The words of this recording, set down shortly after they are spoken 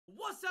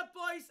What's up,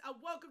 boys, and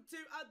welcome to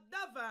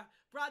another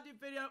brand new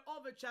video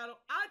on the channel.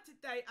 And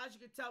today, as you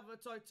can tell from the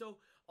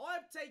title,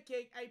 I am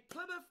taking a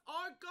Plymouth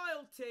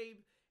Argyle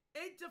team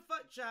into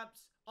FUT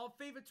Champs on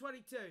FIFA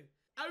 22.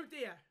 Oh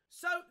dear.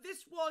 So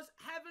this was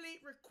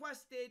heavily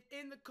requested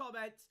in the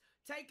comments,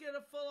 taking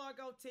a full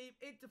Argyle team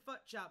into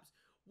FUT Champs.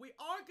 We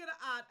are going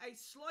to add a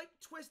slight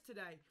twist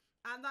today,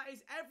 and that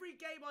is every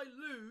game I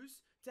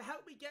lose, to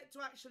help me get to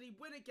actually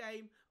win a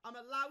game, I'm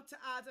allowed to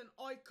add an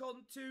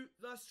icon to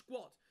the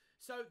squad.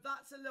 So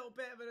that's a little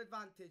bit of an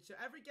advantage. So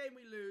every game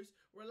we lose,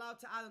 we're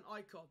allowed to add an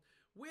icon.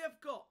 We have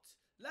got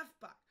left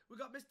back. We've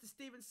got Mr.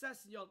 Steven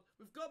Sessegnon.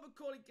 We've got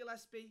Macaulay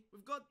Gillespie.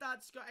 We've got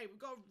Dan Scott. We've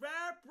got a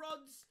rare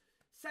bronze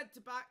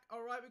centre-back.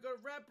 All right, we've got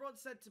a rare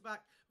bronze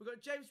centre-back. We've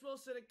got James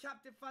Wilson and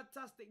Captain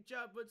Fantastic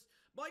Germans.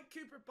 Mike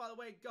Cooper, by the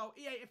way, goal.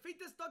 EA, if he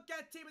does not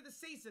get team of the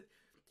season,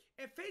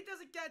 if he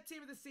doesn't get team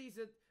of the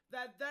season,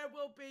 then there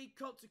will be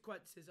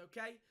consequences,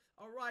 okay?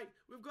 All right,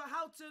 we've got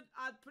Houghton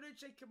and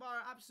Panucci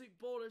Kamara, absolute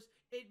ballers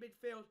in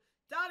midfield.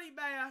 Danny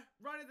Mayer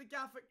running the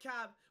gaff at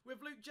cam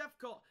with Luke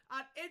Jeffcott.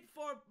 And in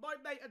for my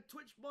mate and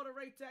Twitch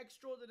moderator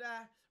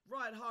extraordinaire,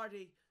 Ryan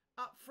Hardy,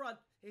 up front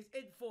is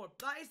in form.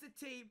 That is the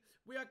team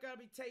we are going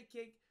to be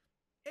taking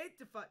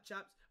into FUT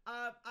Champs.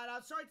 And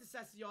I'm sorry to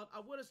Sessegnon,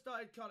 I would have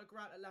started Conor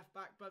Grant at left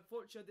back, but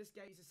unfortunately this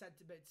game is a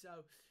centre mid,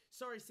 so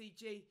sorry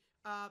CG,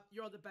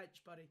 you're on the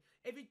bench, buddy.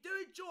 If you do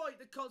enjoy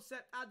the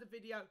concept and the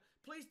video,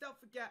 please don't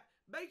forget,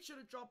 make sure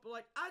to drop a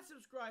like and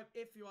subscribe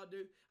if you are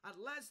new, and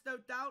let us know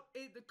down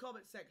in the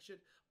comment section,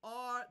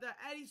 are there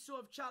any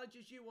sort of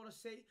challenges you want to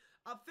see?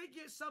 I'm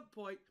thinking at some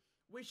point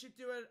we should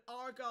do an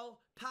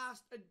Argyle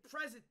past and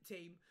present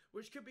team,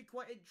 which could be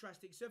quite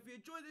interesting. So if you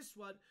enjoy this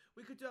one,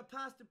 we could do a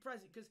past and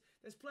present, because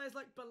there's players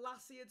like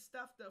Balassi and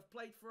stuff that have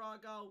played for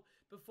Argyle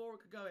before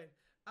it could go in.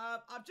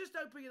 I'm just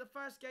hoping in the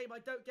first game I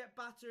don't get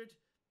battered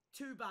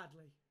too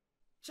badly.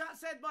 Chat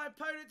said my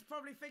opponent's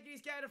probably thinking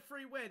he's getting a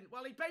free win.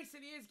 Well, he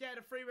basically is getting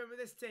a free win with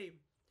this team.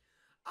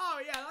 Oh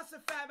yeah, that's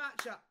a fair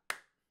matchup.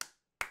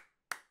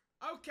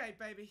 Okay,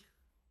 baby.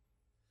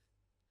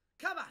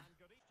 Come on.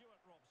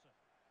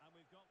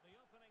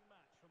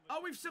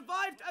 Oh, we've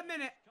survived a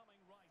minute.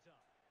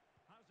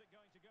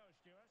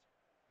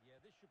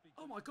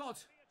 Oh my god.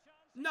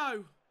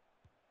 No.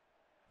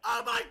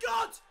 Oh my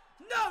god.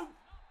 No.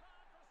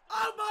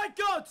 Oh my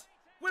god.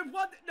 We've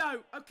won.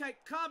 No. Okay.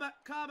 Calm.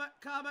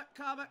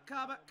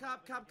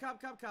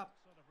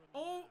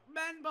 All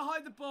men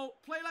behind the ball.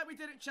 Play like we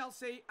did at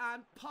Chelsea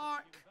and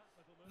park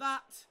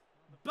that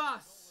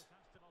bus.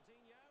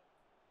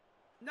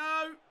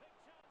 No.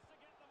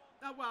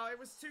 Oh, well, it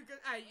was too good.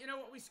 Hey, you know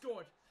what? We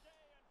scored.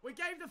 We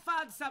gave the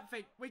fans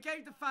something.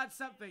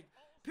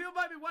 People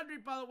might be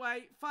wondering, by the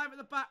way, 5 at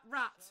the back,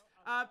 rat.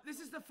 This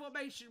is the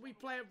formation we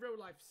play in real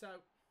life,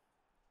 so.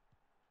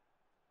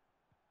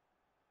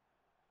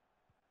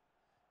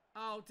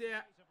 Oh,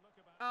 dear.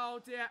 Oh,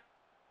 dear.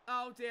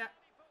 Oh, dear.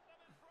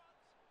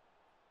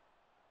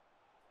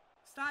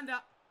 Stand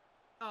up.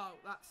 Oh,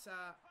 that's,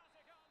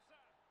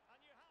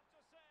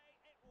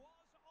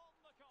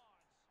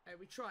 Hey,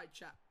 we tried,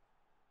 chap.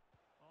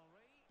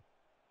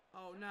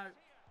 Oh, no.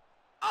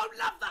 Oh,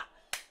 love that!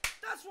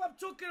 That's what I'm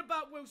talking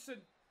about,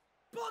 Wilson.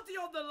 Body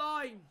on the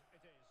line.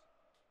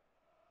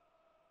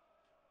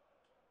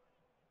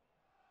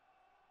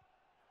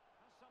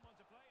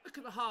 Look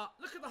at the heart.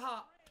 Look at the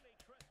heart.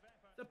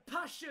 The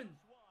passion.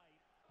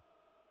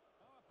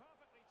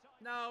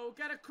 No,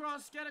 get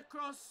across. Get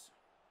across.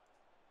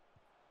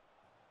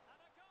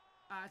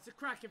 It's a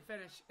cracking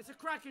finish. It's a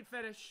cracking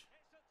finish.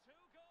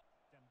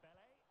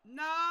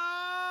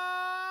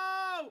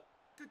 No!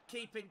 Good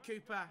keeping,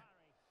 Cooper.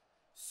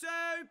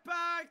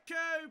 Super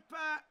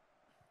Cooper.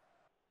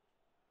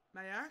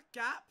 Mayer,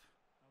 gap.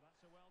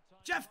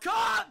 Jeff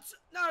Cott!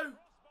 No!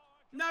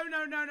 No,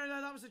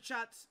 that was a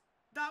chance.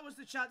 That was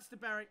the chance to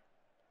bury.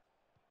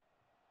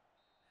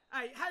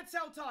 Hey, heads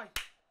held tie.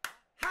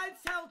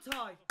 Heads held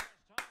tie.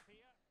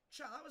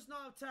 Chat, that was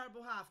not a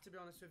terrible half, to be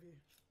honest with you.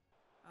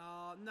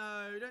 Oh,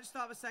 no. Don't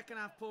start the second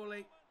half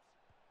poorly.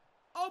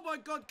 Oh, my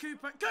God,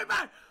 Cooper.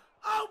 Cooper!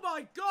 Oh,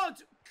 my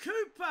God,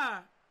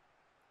 Cooper!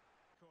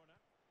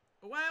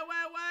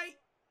 Away.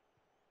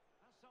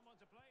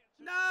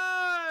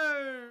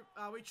 No!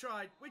 Oh, we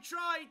tried.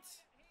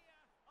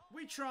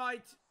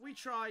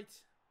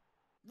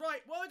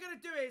 Right, what we're going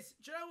to do is,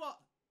 do you know what?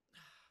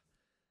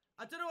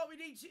 I don't know what we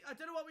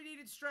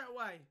needed straight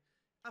away.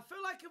 I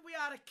feel like if we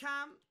add a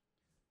cam,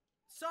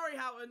 sorry,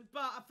 Houghton,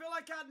 but I feel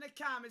like adding a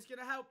cam is going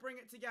to help bring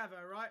it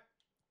together, right?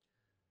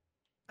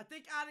 I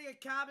think adding a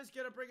cam is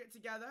going to bring it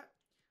together.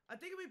 I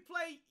think if we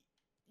play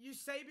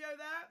Eusebio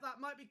there, that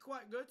might be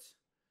quite good.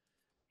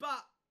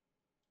 But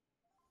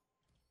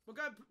we're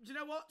going, do you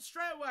know what?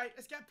 Straight away,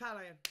 let's get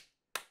Pele in.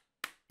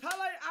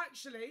 Pele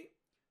actually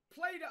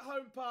played at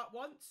home part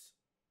once.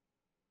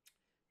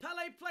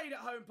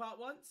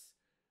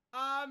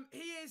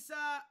 He is,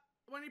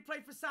 when he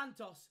played for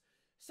Santos.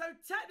 So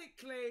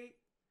technically,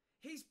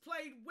 he's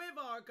played with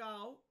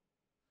Argyle,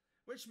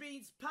 which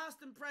means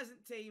past and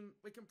present team,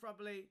 we can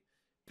probably...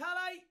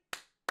 Pele,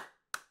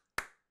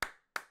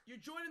 you're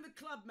joining the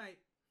club, mate.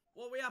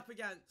 What are we up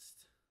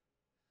against?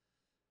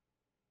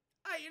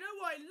 Hey, you know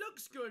what? It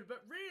looks good,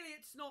 but really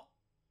it's not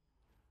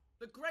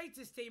the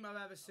greatest team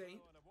I've ever seen.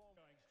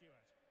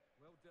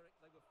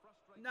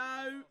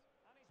 No.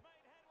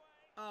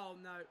 Oh,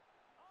 no.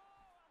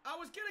 I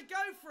was going to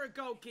go for a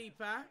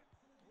goalkeeper,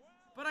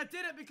 but I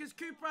did it because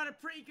Cooper had a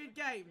pretty good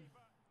game.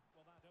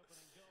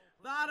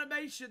 The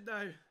animation,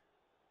 though.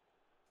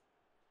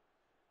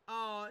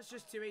 Oh, it's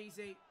just too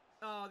easy.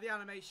 Oh, the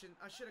animation.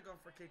 I should have gone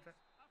for a Cooper.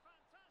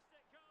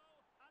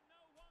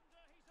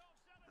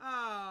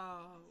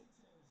 Oh.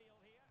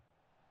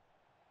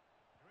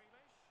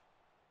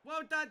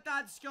 Well done,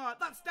 Dan Scott.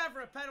 That's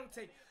never a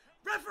penalty.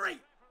 Referee,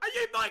 are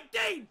you Mike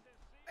Dean?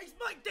 It's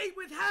Mike Dean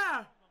with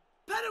hair.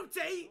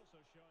 Penalty?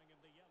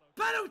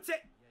 Penalty.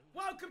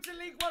 Welcome to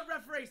League One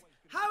referees.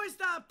 How is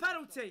that a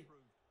penalty?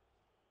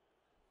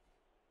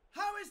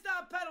 How is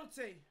that a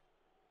penalty?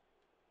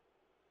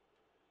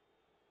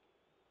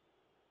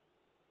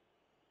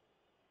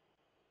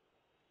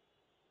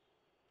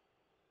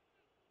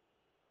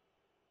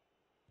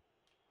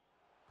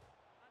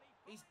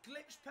 He's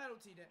glitched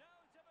penaltied it.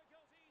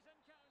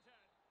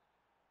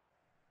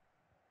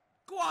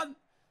 Go on.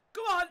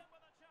 Go on.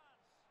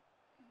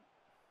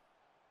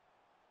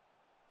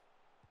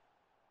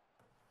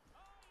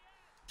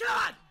 Come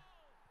on.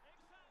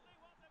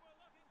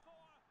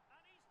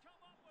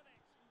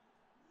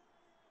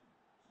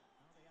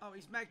 Oh,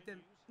 he's megged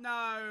him.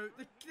 No,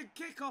 the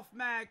kickoff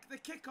mag. The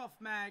kickoff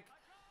mag.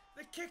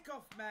 The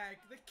kickoff mag.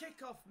 The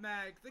kickoff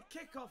mag. The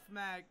kickoff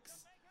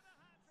mags.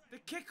 The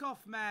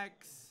kickoff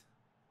mags.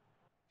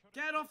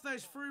 Get off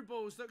those through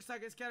balls. Looks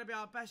like it's going to be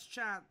our best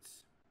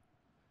chance.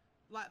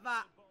 Like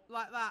that.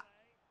 Like that.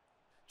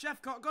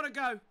 Jeffcott, got to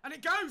go. And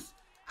it goes.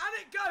 And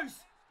it goes.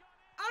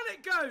 And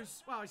it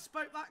goes. Wow, he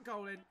spoke that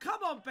goal in.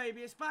 Come on,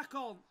 baby. It's back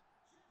on.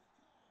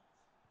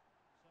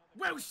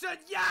 Wilson,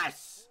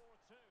 yes!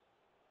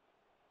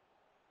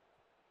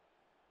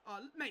 Oh,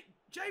 mate,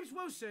 James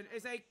Wilson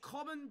is a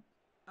common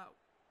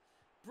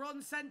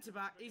bronze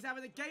centre-back. He's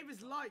having the game of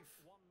his life.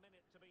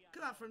 Look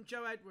at that from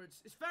Joe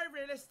Edwards. It's very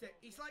realistic.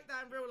 He's like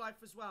that in real life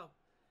as well.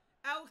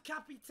 El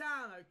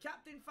Capitano.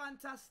 Captain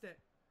Fantastic.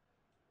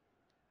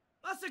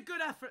 That's a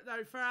good effort,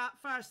 though, for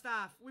our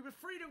staff. We were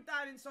 3-0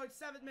 down inside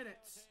 7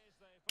 minutes.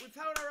 We've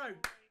held our own.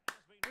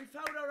 We've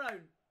held our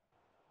own.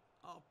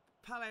 Oh,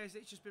 Pele has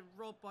just been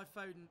robbed by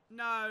Foden.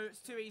 No,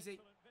 it's too easy.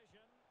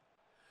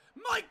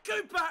 Mike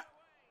Cooper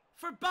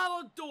for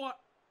Ballon d'Or.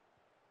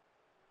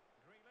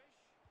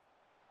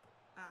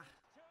 Ah.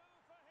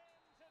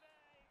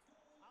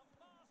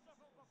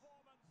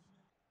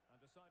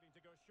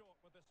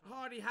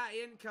 Hardy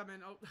Hattie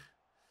incoming. Oh.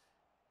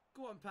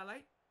 Go on, Pele.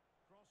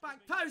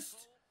 Back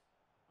post.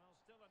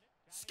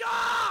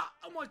 Scar!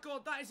 Oh my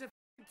God, that is a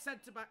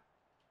centre-back.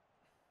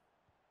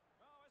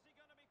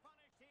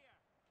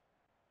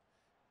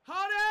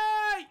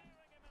 Hardy!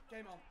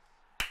 Game on.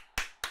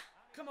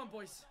 Come on,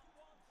 boys.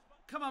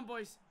 Come on,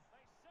 boys.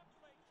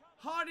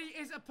 Hardy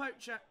is a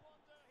poacher.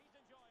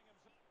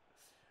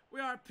 We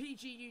are a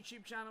PG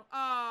YouTube channel.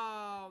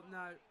 Oh,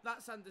 no.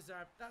 That's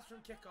undeserved. That's from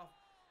kickoff.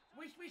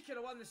 We could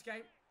have won this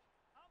game.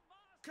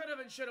 Could have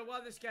and should have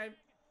won this game.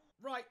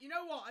 Right, you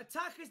know what?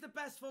 Attack is the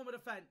best form of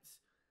defence.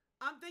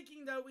 I'm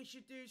thinking, though, we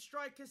should do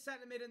striker,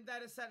 centre mid, and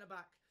then a centre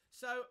back.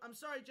 So, I'm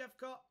sorry,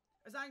 Jeffcott.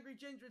 As Angry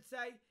Ginger would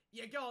say,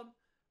 you're gone.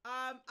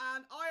 And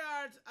I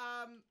heard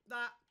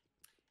that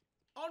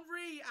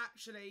Henry,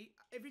 actually,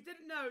 if you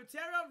didn't know,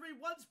 Thierry Henry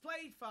once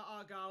played for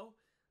Argyle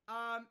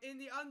in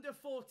the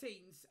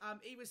under-14s.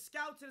 He was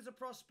scouted as a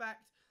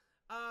prospect,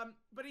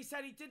 but he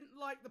said he didn't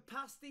like the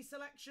pasty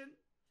selection,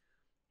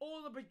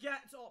 all the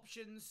baguette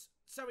options,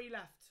 so he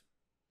left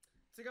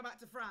to go back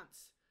to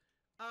France.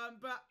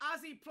 But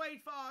as he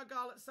played for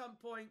Argyle at some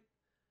point,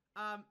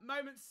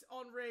 moments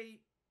Henry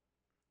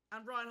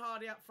and Ryan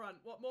Hardy up front.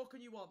 What more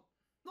can you want?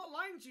 Not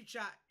lying to you,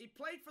 chat. He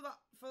played for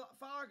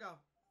Argyle.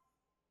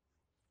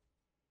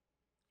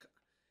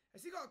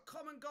 Has he got a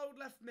common gold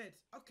left mid?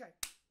 Okay.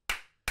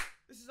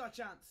 This is our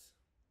chance.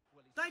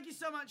 Thank you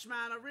so much,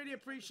 man. I really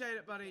appreciate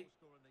it, buddy.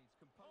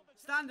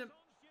 Stand him.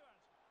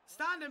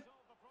 Stand him.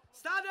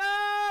 Stand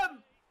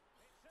him!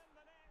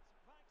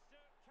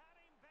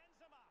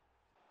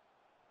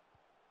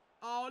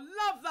 Oh,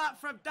 love that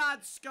from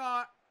Dad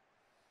Scott.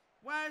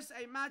 Where's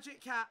a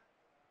magic cat?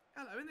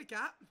 Hello, in the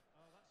gap.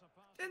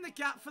 In the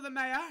gap for the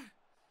mayor.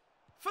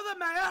 For the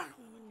mayor.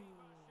 Ooh.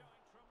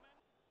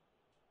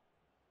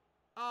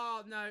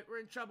 Oh, no. We're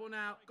in trouble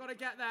now. Got to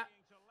get that.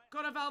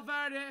 Got to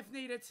Valverde if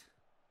needed.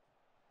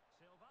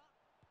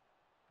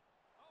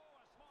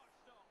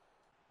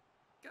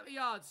 Get the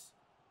yards.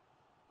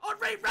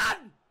 Henry,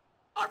 run!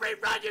 Henry,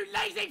 run, you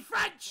lazy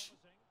French!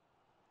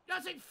 You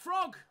lazy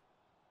frog!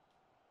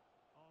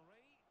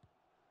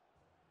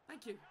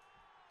 Thank you.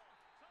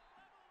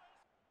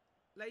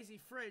 Lazy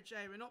fridge,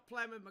 hey, we're not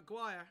playing with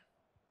Maguire.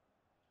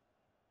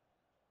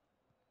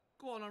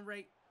 Go on,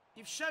 Henry.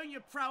 You've shown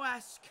your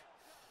prowess.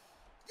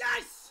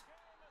 Yes!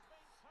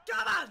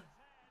 Come on!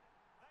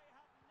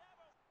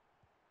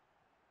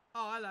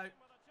 Oh, hello.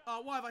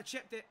 Oh, why have I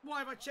chipped it? Why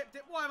have I chipped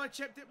it? Why have I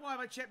chipped it? Why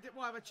have I chipped it?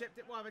 Why have I chipped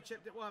it? Why have I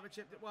chipped it? Why have I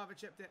chipped it? Why have I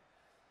chipped it?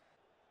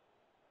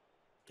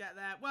 Get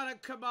there. Well done,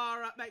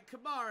 Kamara. Mate,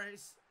 Kamara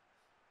is...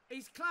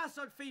 He's class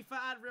on FIFA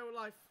and real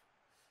life.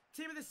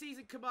 Team of the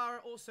season,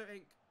 Kamara, also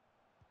Inc.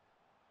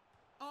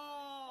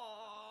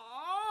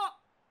 Oh!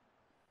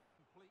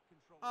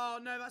 Oh,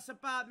 no, that's a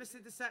bad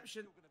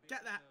misinterception.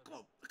 Get that. Come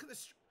on, look at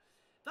this.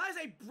 That is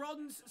a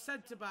bronze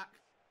centre-back.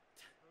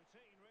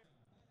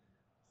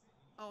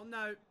 Oh,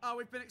 no. Oh,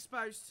 we've been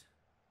exposed.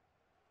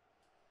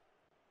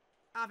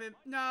 Have him.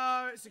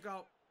 No, it's a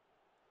goal.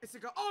 It's a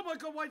goal. Oh, my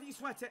God, why didn't he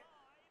sweat it?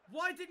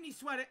 Why didn't he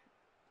sweat it?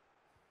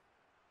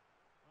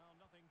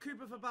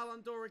 Cooper for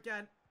Ballon d'Or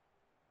again.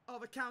 Oh,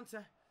 the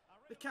counter.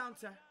 The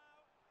counter.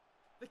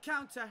 The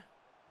counter.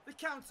 The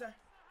counter.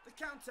 The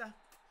counter.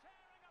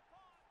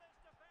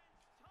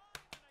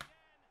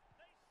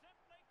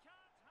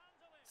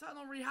 Is that an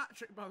Henry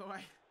hat-trick, by the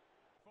way?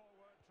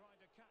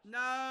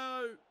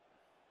 No.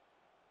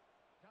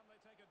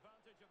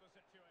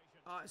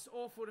 Oh, it's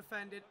awful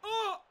defended.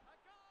 Oh!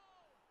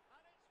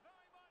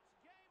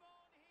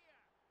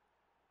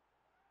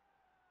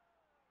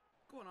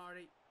 Go on,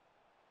 Hardy.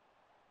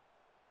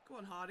 Go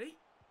on, Hardy.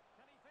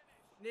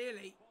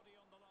 Nearly.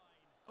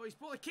 Oh, he's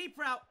brought the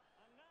keeper out.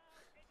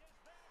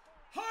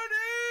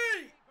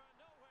 Hardy!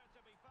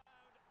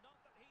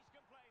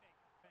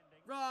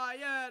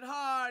 Ryan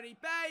Hardy,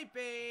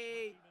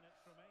 baby!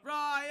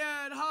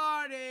 Ryan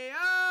Hardy!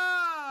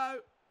 Oh!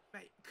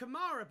 Mate,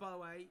 Kamara, by the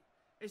way,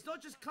 is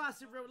not just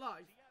class in real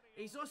life.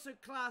 He's also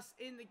class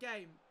in the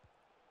game.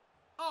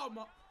 Oh,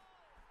 my...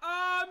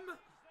 Well,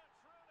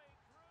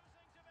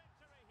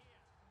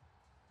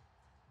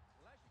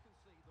 as you can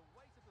see, the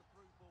weight of the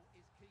through ball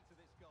is key to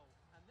this goal.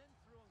 And then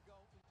through on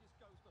goal, it just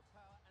goes for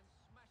power and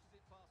smashes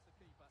it past the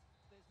keeper.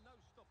 There's no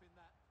stopping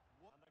that.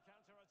 What? And the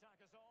counter-attack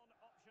is on.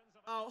 Options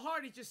of... Oh,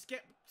 Hardy just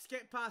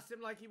skipped past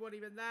him like he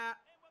wasn't even there.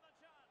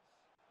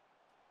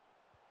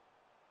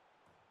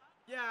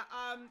 Yeah,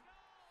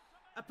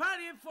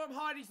 apparently Inform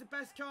Hardy's the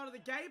best card of the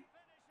game.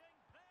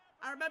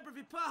 I remember if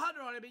you put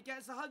 100 on him, he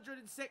gets 106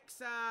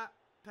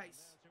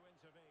 pace.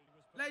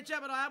 Ladies and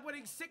gentlemen, I am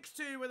winning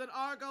 6-2 with an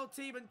Argyle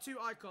team and 2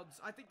 icons.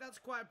 I think that's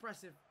quite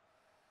impressive.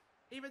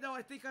 Even though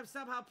I think I'm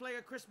somehow playing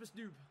a Christmas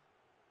noob.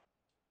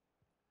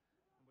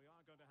 We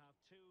are going to have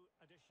 2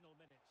 additional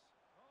minutes.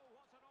 Oh,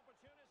 what an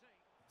opportunity.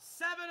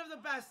 7 of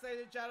the best,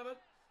 ladies and gentlemen.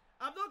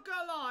 I'm not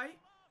going to lie.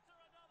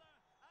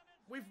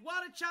 We've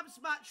won a champs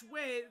match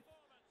with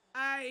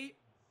a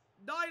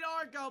 9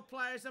 Argyle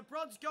players, a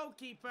bronze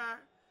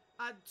goalkeeper,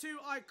 and 2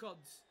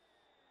 icons.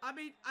 I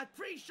mean, I'm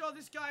pretty sure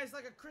this guy is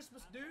like a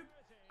Christmas noob,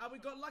 and we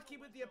got lucky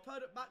with the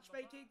opponent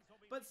matchmaking.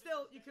 But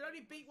still, you can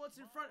only beat what's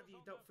in front of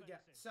you, don't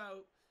forget.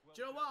 So,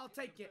 do you know what? I'll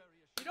take it.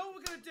 You know what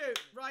we're going to do,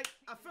 right?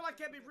 I feel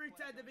like I'd be rude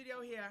to end the video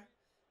here,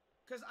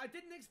 because I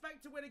didn't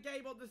expect to win a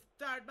game on the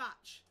 3rd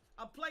match.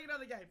 I'm playing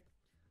another game.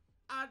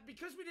 And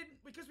because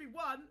we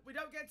won, we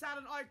don't get to add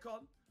an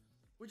icon.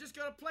 We're just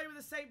going to play with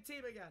the same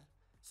team again.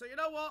 So, you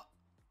know what?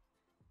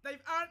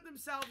 They've earned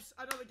themselves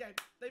another game.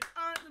 They've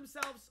earned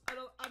themselves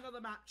another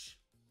match.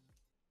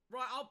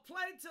 Right, I'll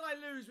play until I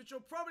lose, which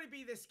will probably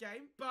be this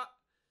game. But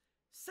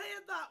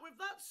saying that, with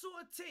that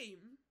sort of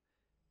team,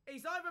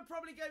 he's either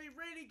probably going to be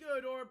really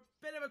good or a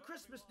bit of a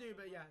Christmas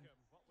noob again.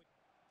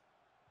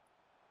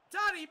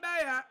 Danny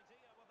Mayer.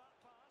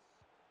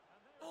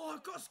 Oh,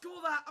 I've got to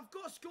score that. I've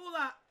got to score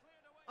that.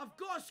 I've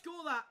got to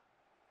score that.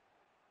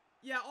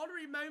 Yeah,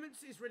 honorary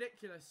moments is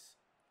ridiculous.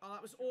 Oh,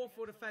 that was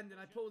awful defending.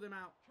 I pulled him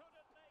out.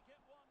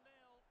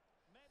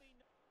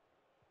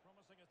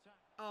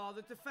 Oh,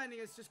 the defending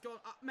has just gone...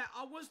 Mate,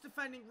 I was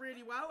defending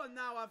really well, and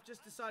now I've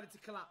just decided to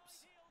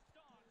collapse.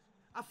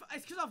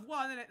 It's because I've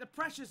won, isn't it? The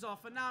pressure's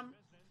off, and now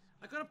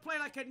I've got to play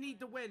like I need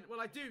to win.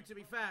 Well, I do, to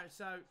be fair,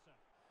 so...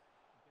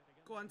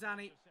 Go on,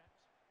 Danny.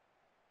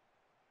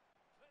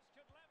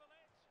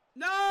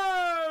 No!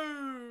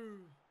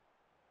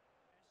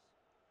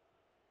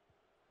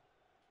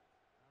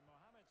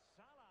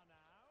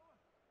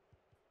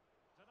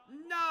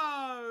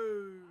 No!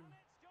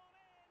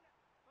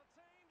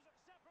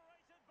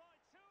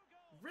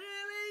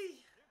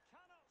 Really? You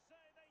cannot say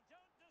they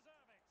don't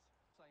deserve it.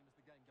 Same as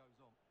the game goes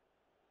on.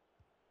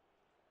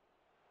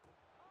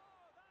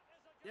 Oh,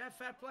 yeah,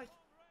 fair play.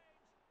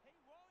 He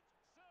won't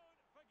soon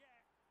forget.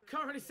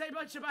 Can't really say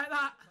much about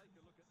that. Take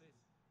a look at this.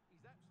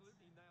 He's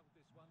absolutely nailed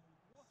this one.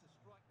 What a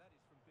strike that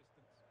is from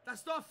distance.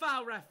 That's not a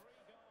foul, ref.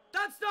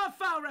 That's not a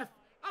foul, ref.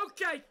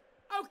 Okay,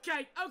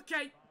 okay,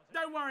 okay.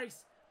 No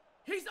worries.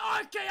 He's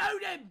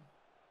RKO'd him.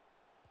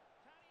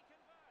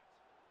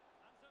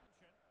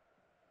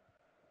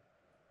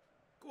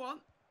 Go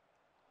on.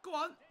 Go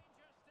on.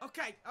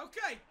 Okay,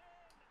 okay.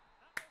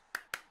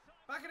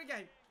 Back in the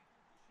game.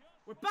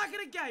 We're back in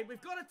the game.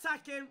 We've got to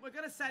attack him. We're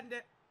going to send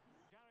it.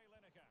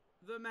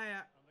 The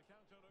mayor.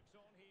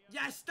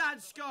 Yes, Dan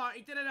Scott.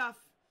 He did enough.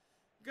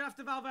 Going to have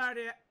to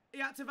Valverde it. He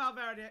had to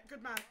Valverde it.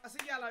 Good man. That's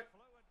a yellow.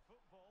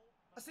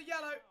 That's a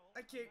yellow.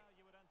 Thank you.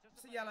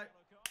 That's a yellow.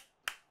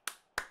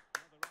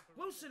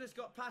 Wilson has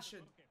got passion.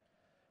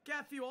 Get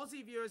a few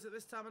Aussie viewers at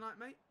this time of night,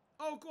 mate.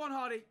 Oh, go on,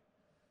 Hardy.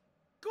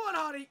 Go on,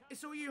 Hardy.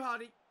 It's all you,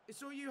 Hardy.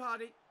 It's all you,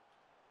 Hardy.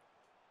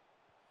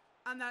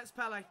 And that's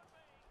Pele.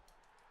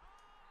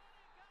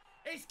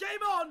 It's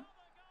game on.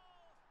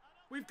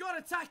 We've got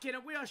attacking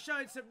and we are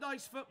showing some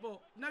nice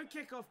football. No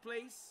kickoff,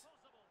 please.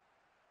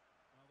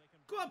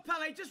 Go on,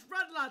 Pele. Just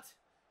run, lad.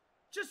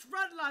 Just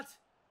run, lad.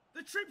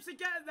 The troops are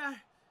getting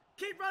there.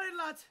 Keep running,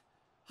 lad.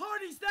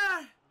 Hardy's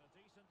there.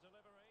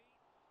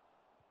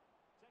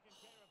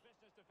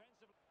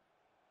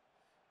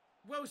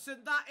 Wilson,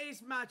 that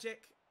is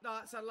magic. No,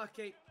 that's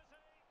unlucky.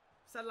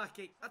 It's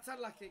unlucky. That's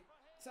unlucky.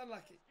 It's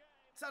unlucky.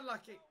 It's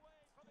unlucky.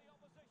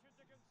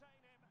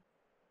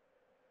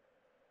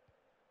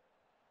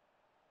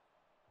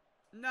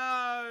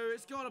 No,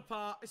 it's gone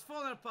apart. It's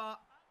falling apart.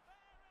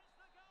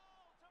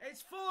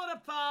 It's falling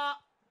apart.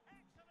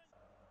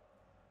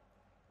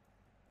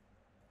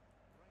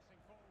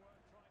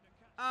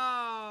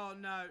 Oh,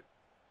 no.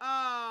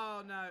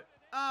 Oh, no.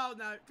 Oh,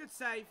 no. Good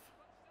save.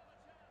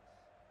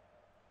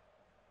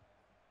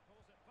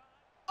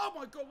 Oh,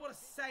 my God. What a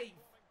save.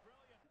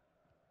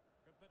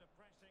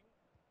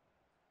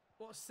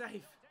 What a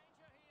save.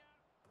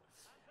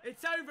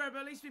 It's over, but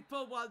at least we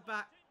pulled one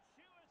back.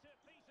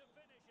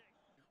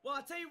 Well,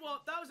 I'll tell you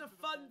what. That was a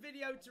fun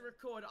video to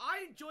record.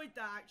 I enjoyed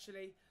that,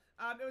 actually.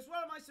 It was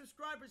one of my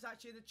subscribers,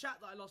 actually, in the chat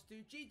that I lost to.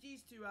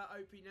 GG's to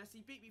OPness.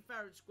 He beat me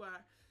fair and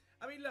square.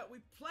 I mean, look, we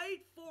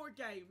played 4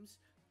 games,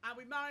 and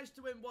we managed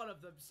to win one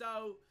of them.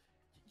 So,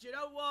 do you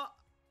know what?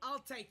 I'll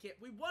take it.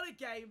 We won a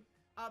game.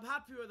 I'm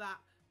happy with that.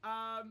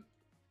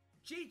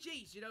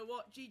 GG's, you know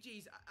what?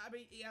 GG's. I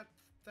mean, he had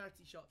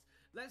 30 shots.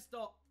 Let's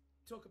not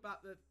talk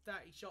about the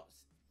 30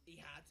 shots he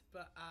had.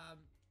 But,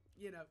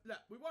 you know, look,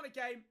 we won a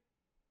game.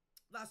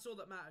 That's all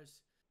that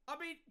matters. I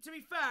mean, to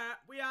be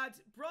fair, we had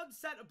bronze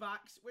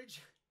centre-backs,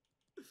 which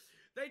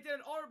they did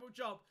an horrible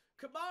job.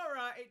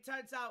 Kamara, it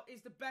turns out,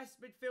 is the best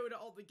midfielder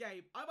of the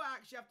game. I might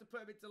actually have to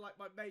put him into, like,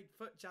 my main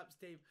FUT Champs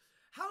team.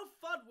 How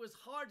fun was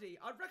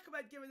Hardy? I'd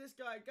recommend giving this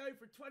guy a go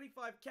for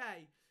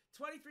 25k.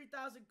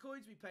 23,000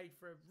 coins we paid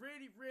for him.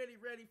 Really, really,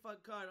 really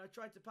fun card. I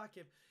tried to pack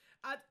him.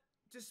 And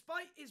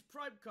despite his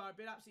prime card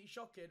being absolutely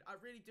shocking, I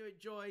really do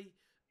enjoy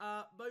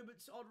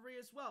moments on Re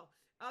as well.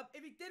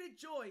 If you did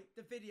enjoy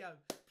the video,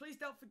 please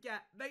don't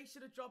forget, make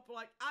sure to drop a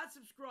like and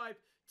subscribe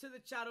to the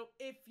channel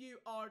if you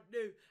are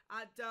new.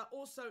 And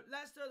also,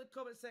 let us know in the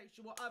comment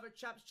section what other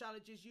Champs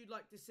challenges you'd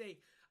like to see.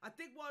 I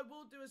think what I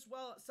will do as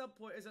well at some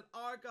point is an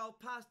Argyle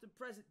past and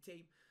present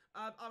team.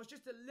 I was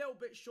just a little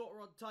bit shorter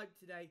on time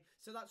today,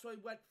 so that's why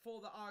we went for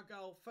the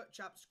Argyle FUT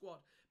Champs squad.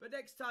 But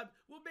next time,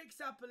 we'll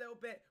mix up a little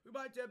bit. We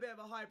might do a bit of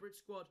a hybrid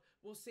squad.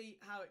 We'll see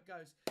how it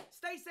goes.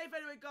 Stay safe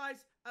anyway,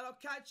 guys, and I'll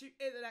catch you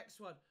in the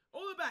next one.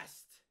 All the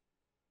best.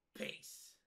 Peace.